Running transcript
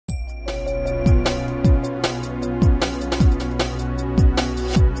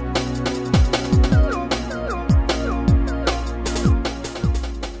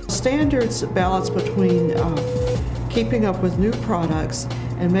it's a balance between keeping up with new products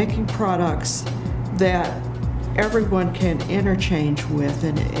and making products that everyone can interchange with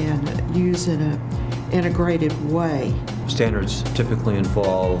and use in an integrated way. Standards typically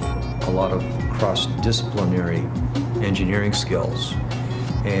involve a lot of cross-disciplinary engineering skills,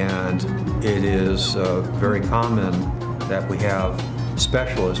 and it is very common that we have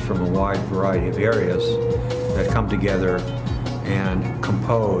specialists from a wide variety of areas that come together and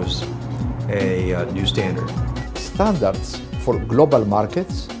compose a new standard. Standards for global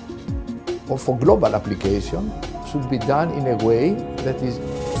markets or for global application should be done in a way that is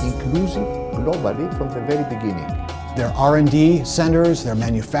inclusive globally from the very beginning. Their R&D centers, their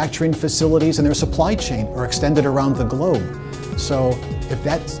manufacturing facilities, and their supply chain are extended around the globe. So if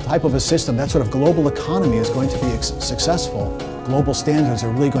that type of a system, that sort of global economy is going to be successful, global standards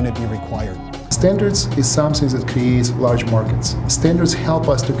are really going to be required. Standards is something that creates large markets. Standards help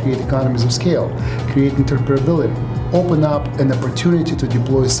us to create economies of scale, create interoperability, open up an opportunity to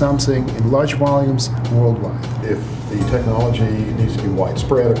deploy something in large volumes worldwide. If the technology needs to be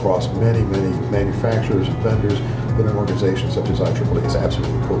widespread across many, many manufacturers and vendors, then an organization such as IEEE is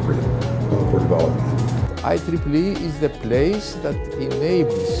absolutely appropriate for development. IEEE is the place that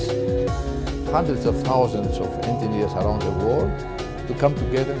enables hundreds of thousands of engineers around the world to come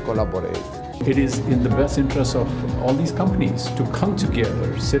together and collaborate. It is in the best interest of all these companies to come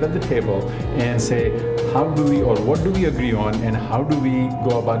together, sit at the table and say, how do we, or what do we agree on, and how do we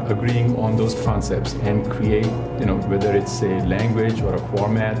go about agreeing on those concepts and create, whether it's a language or a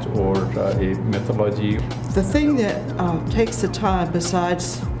format or a methodology. The thing that takes the time,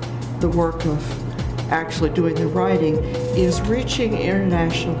 besides the work of actually doing the writing, is reaching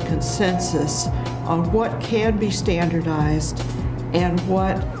international consensus on what can be standardized and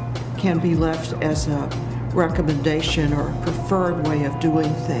what can be left as a recommendation or preferred way of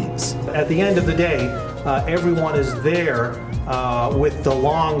doing things. At the end of the day, everyone is there with the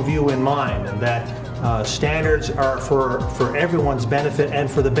long view in mind, and that standards are for everyone's benefit and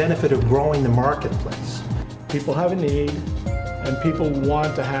for the benefit of growing the marketplace. People have a need, and people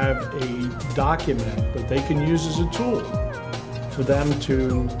want to have a document that they can use as a tool for them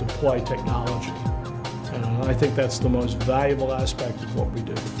to deploy technology. And I think that's the most valuable aspect of what we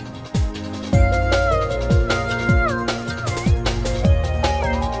do.